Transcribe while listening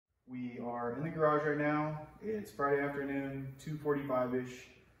are in the garage right now. It's Friday afternoon, 2:45-ish,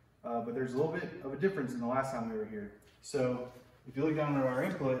 but there's a little bit of a difference in the last time we were here. So if you look down at our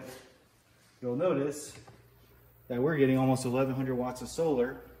input, you'll notice that we're getting almost 1100 watts of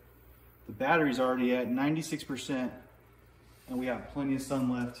solar. The battery's already at 96%, and we have plenty of sun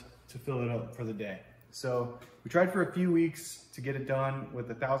left to fill it up for the day. So we tried for a few weeks to get it done with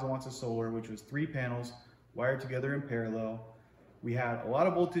 1000 watts of solar, which was 3 panels wired together in parallel. We had a lot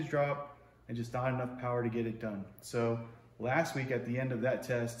of voltage drop and just not enough power to get it done. So last week at the end of that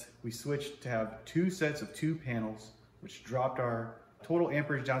test, we switched to have 2 sets of 2 panels, which dropped our total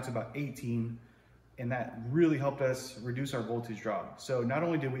amperage down to about 18, and that really helped us reduce our voltage drop. So not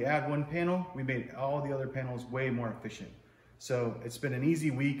only did we add 1 panel, we made all the other panels way more efficient. So it's been an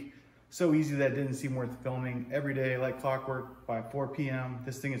easy week, so easy that it didn't seem worth filming. Every day, like clockwork, by 4 p.m.,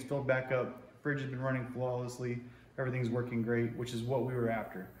 this thing is filled back up, fridge has been running flawlessly, everything's working great, which is what we were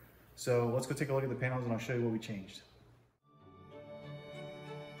after. So let's go take a look at the panels and I'll show you what we changed.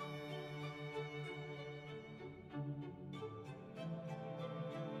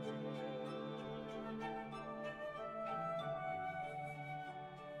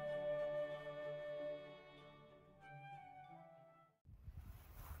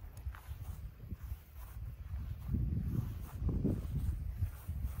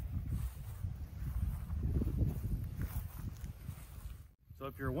 So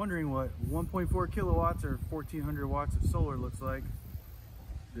if you're wondering what 1.4 kilowatts or 1400 watts of solar looks like,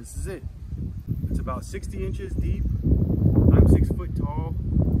 this is it. It's about 60 inches deep. I'm 6 foot tall,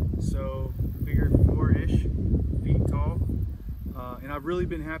 so figure 4-ish feet tall. And I've really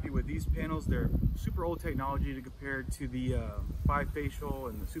been happy with these panels. They're super old technology to compare to the bifacial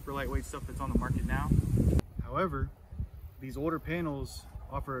and the super lightweight stuff that's on the market now. However, these older panels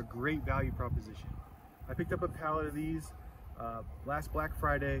offer a great value proposition. I picked up a pallet of these last Black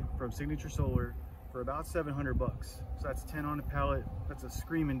Friday from Signature Solar for about 700 bucks. So that's 10 on a pallet. That's a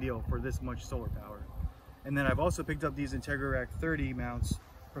screaming deal for this much solar power. And then I've also picked up these IntegraRack 30 mounts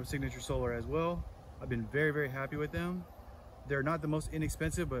from Signature Solar as well. I've been very, very happy with them. They're not the most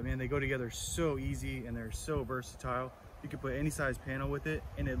inexpensive, but man, they go together so easy and they're so versatile. You can put any size panel with it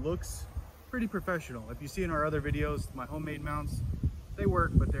and it looks pretty professional. If you see in our other videos, my homemade mounts, they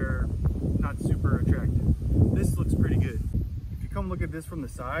work, but they're not super attractive. This looks pretty good. If you come look at this from the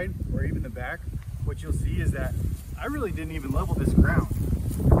side or even the back, what you'll see is that I really didn't even level this ground.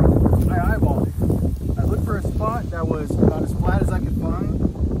 I eyeballed it. I looked for a spot that was about as flat as I could find,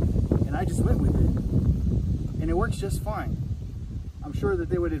 and I just went with it. And it works just fine. I'm sure that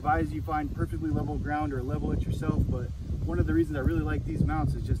they would advise you find perfectly level ground or level it yourself, but one of the reasons I really like these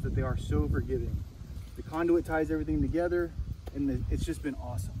mounts is just that they are so forgiving. The conduit ties everything together, and it's just been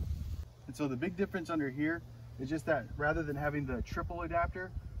awesome. And so the big difference under here is just that rather than having the triple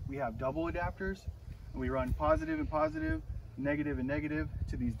adapter, we have double adapters, and we run positive and positive, negative and negative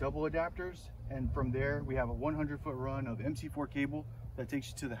to these double adapters. And from there, we have a 100-foot run of MC4 cable that takes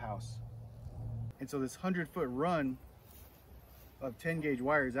you to the house. And so this 100-foot run of 10 gauge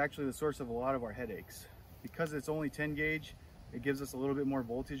wire is actually the source of a lot of our headaches. Because it's only 10 gauge, it gives us a little bit more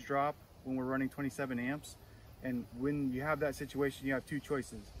voltage drop when we're running 27 amps. And when you have that situation, you have 2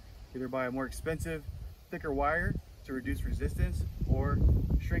 choices. Either buy a more expensive, thicker wire to reduce resistance, or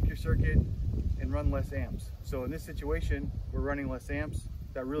shrink your circuit and run less amps. So in this situation, we're running less amps.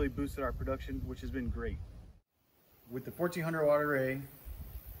 That really boosted our production, which has been great. With the 1400 watt array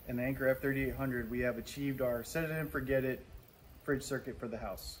and the Anker F3800, we have achieved our set it and forget it fridge circuit for the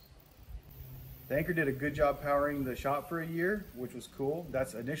house. The Anker did a good job powering the shop for a year, which was cool.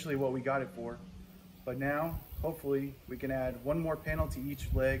 That's initially what we got it for. But now, hopefully, we can add 1 more panel to each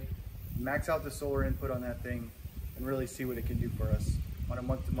leg, max out the solar input on that thing, and really see what it can do for us on a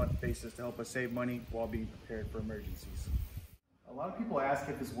month-to-month basis to help us save money while being prepared for emergencies. A lot of people ask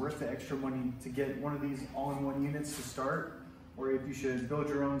if it's worth the extra money to get one of these all-in-one units to start, or if you should build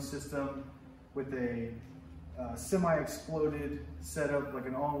your own system with a semi-exploded setup like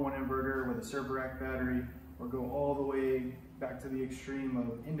an all-in-one inverter with a server rack battery, or go all the way back to the extreme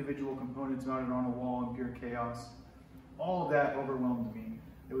of individual components mounted on a wall in pure chaos. All of that overwhelmed me.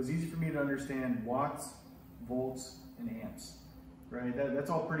 It was easy for me to understand watts, volts, and amps, right? That's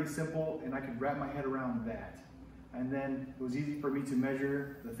all pretty simple, and I could wrap my head around that. And then it was easy for me to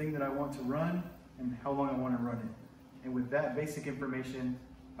measure the thing that I want to run and how long I want to run it. And with that basic information,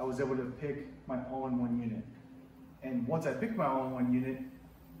 I was able to pick my all-in-one unit. And once I picked my all-in-one unit,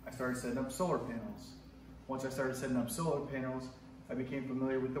 I started setting up solar panels. Once I started setting up solar panels, I became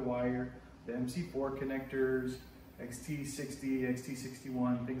familiar with the wire, the MC4 connectors, XT60,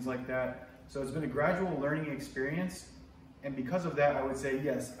 XT61, things like that. So it's been a gradual learning experience, And because of that, I would say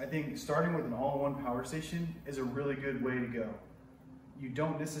yes, I think starting with an all-in-one power station is a really good way to go. You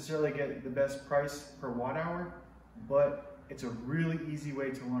don't necessarily get the best price per watt hour, but it's a really easy way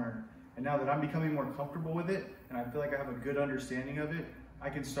to learn. And now that I'm becoming more comfortable with it, and I feel like I have a good understanding of it, I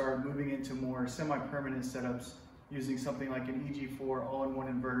can start moving into more semi-permanent setups using something like an EG4 all-in-one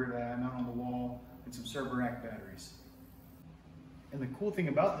inverter that I mount on the wall and some server rack batteries. And the cool thing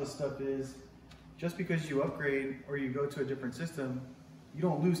about this stuff is, just because you upgrade or you go to a different system, you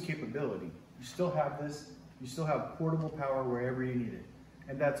don't lose capability. You still have this, you still have portable power wherever you need it.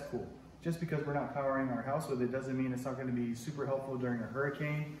 And that's cool. Just because we're not powering our house with it doesn't mean it's not going to be super helpful during a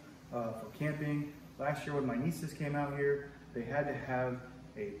hurricane, for camping. Last year when my nieces came out here, they had to have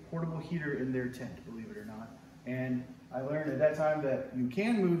a portable heater in their tent, believe it or not. And I learned at that time that you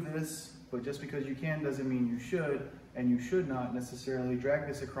can move this, but just because you can doesn't mean you should, and you should not necessarily drag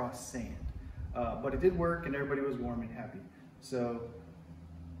this across sand. But it did work and everybody was warm and happy. So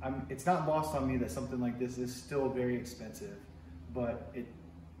it's not lost on me that something like this is still very expensive, but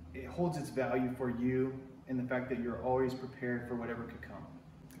it holds its value for you in the fact that you're always prepared for whatever could come.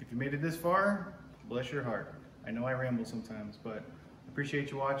 If you made it this far, bless your heart. I know I ramble sometimes, but I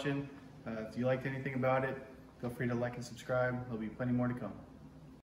appreciate you watching. If you liked anything about it, feel free to like and subscribe. There'll be plenty more to come.